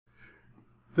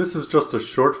This is just a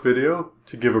short video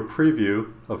to give a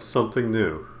preview of something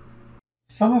new.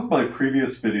 Some of my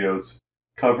previous videos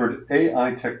covered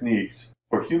AI techniques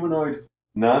for humanoid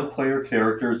non-player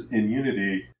characters in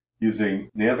Unity using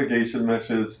navigation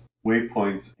meshes,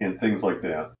 waypoints, and things like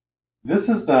that. This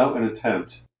is now an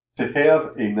attempt to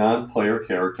have a non-player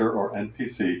character or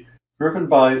NPC driven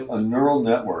by a neural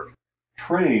network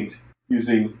trained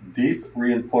using deep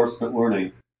reinforcement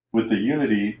learning with the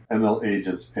Unity ML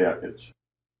Agents package.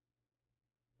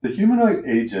 The humanoid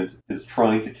agent is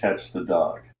trying to catch the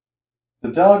dog.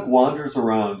 The dog wanders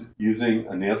around using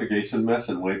a navigation mesh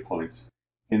and waypoints,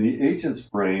 and the agent's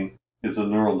brain is a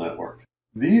neural network.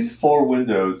 These four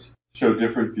windows show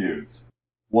different views.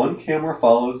 One camera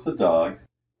follows the dog,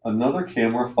 another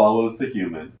camera follows the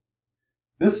human.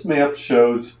 This map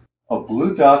shows a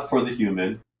blue dot for the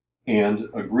human and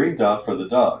a green dot for the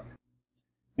dog.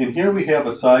 And here we have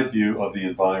a side view of the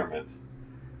environment.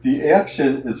 The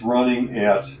action is running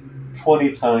at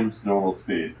 20 times normal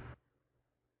speed.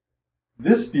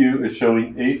 This view is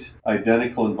showing 8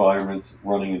 identical environments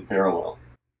running in parallel.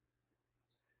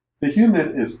 The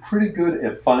human is pretty good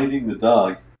at finding the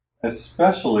dog,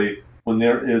 especially when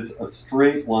there is a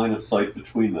straight line of sight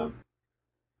between them.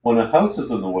 When a house is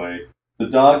in the way, the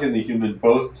dog and the human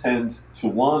both tend to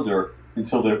wander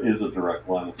until there is a direct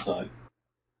line of sight.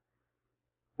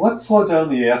 Let's slow down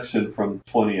the action from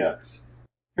 20x.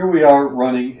 Here we are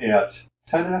running at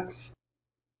 10x,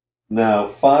 now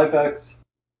 5x,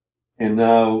 and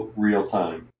now real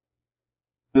time.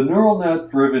 The neural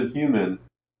net driven human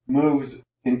moves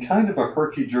in kind of a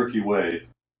herky-jerky way,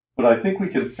 but I think we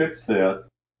can fix that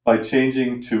by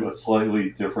changing to a slightly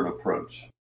different approach.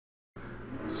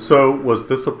 So, was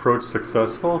this approach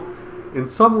successful? In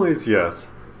some ways, yes,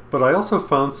 but I also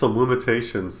found some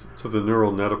limitations to the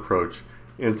neural net approach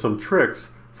and some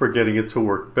tricks for getting it to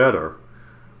work better.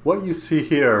 What you see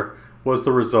here was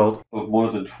the result of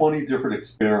more than 20 different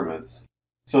experiments.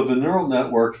 So the neural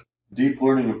network deep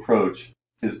learning approach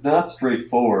is not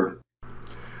straightforward.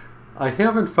 I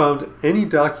haven't found any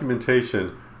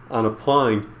documentation on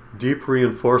applying deep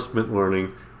reinforcement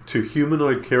learning to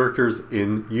humanoid characters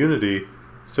in Unity,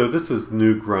 so this is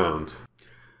new ground.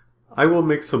 I will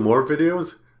make some more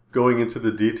videos going into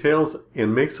the details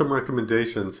and make some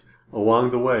recommendations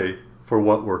along the way for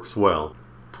what works well.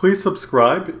 Please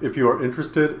subscribe if you are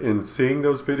interested in seeing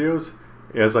those videos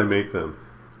as I make them.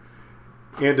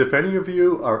 And if any of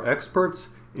you are experts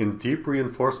in deep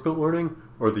reinforcement learning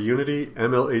or the Unity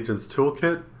ML Agents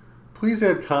toolkit, please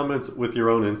add comments with your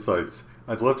own insights.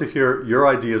 I'd love to hear your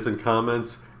ideas and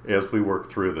comments as we work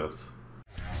through this.